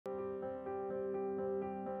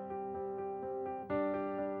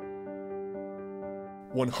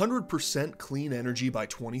100% clean energy by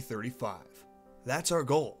 2035. That's our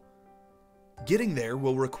goal. Getting there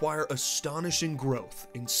will require astonishing growth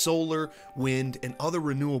in solar, wind, and other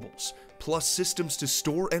renewables, plus systems to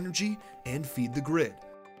store energy and feed the grid.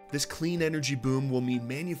 This clean energy boom will mean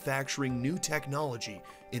manufacturing new technology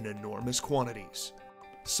in enormous quantities.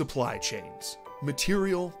 Supply chains,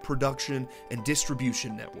 material, production, and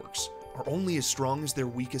distribution networks are only as strong as their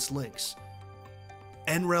weakest links.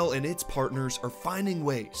 NREL and its partners are finding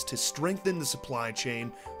ways to strengthen the supply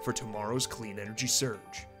chain for tomorrow's clean energy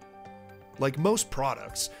surge. Like most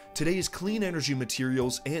products, today's clean energy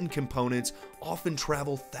materials and components often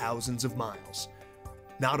travel thousands of miles.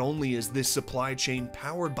 Not only is this supply chain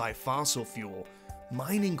powered by fossil fuel,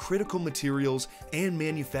 mining critical materials and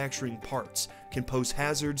manufacturing parts can pose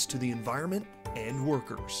hazards to the environment and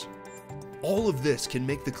workers. All of this can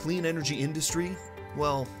make the clean energy industry,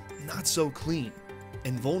 well, not so clean,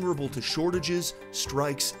 and vulnerable to shortages,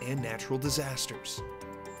 strikes, and natural disasters.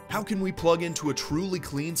 How can we plug into a truly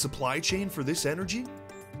clean supply chain for this energy?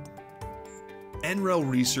 NREL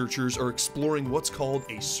researchers are exploring what's called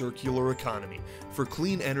a circular economy for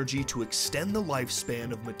clean energy to extend the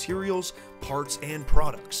lifespan of materials, parts, and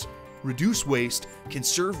products, reduce waste,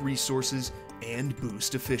 conserve resources, and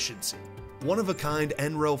boost efficiency. One-of-a-kind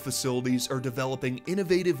NREL facilities are developing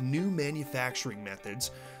innovative new manufacturing methods,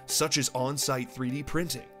 such as on-site 3D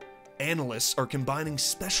printing. Analysts are combining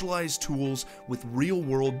specialized tools with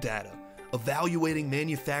real-world data, evaluating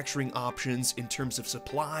manufacturing options in terms of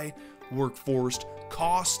supply, workforce,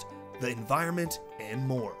 cost, the environment, and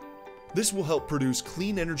more. This will help produce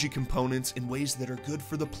clean energy components in ways that are good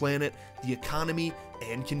for the planet, the economy,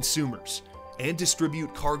 and consumers, and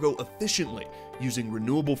distribute cargo efficiently using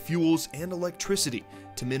renewable fuels and electricity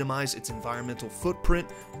to minimize its environmental footprint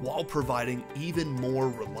while providing even more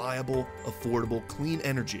reliable, affordable, clean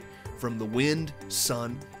energy from the wind,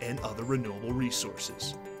 sun, and other renewable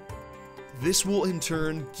resources. This will in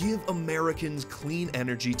turn give Americans clean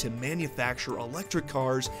energy to manufacture electric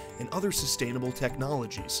cars and other sustainable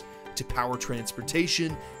technologies, to power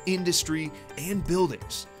transportation, industry, and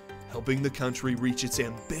buildings, helping the country reach its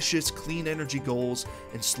ambitious clean energy goals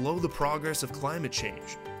and slow the progress of climate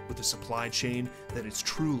change with a supply chain that is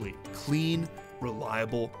truly clean,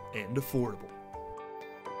 reliable, and affordable.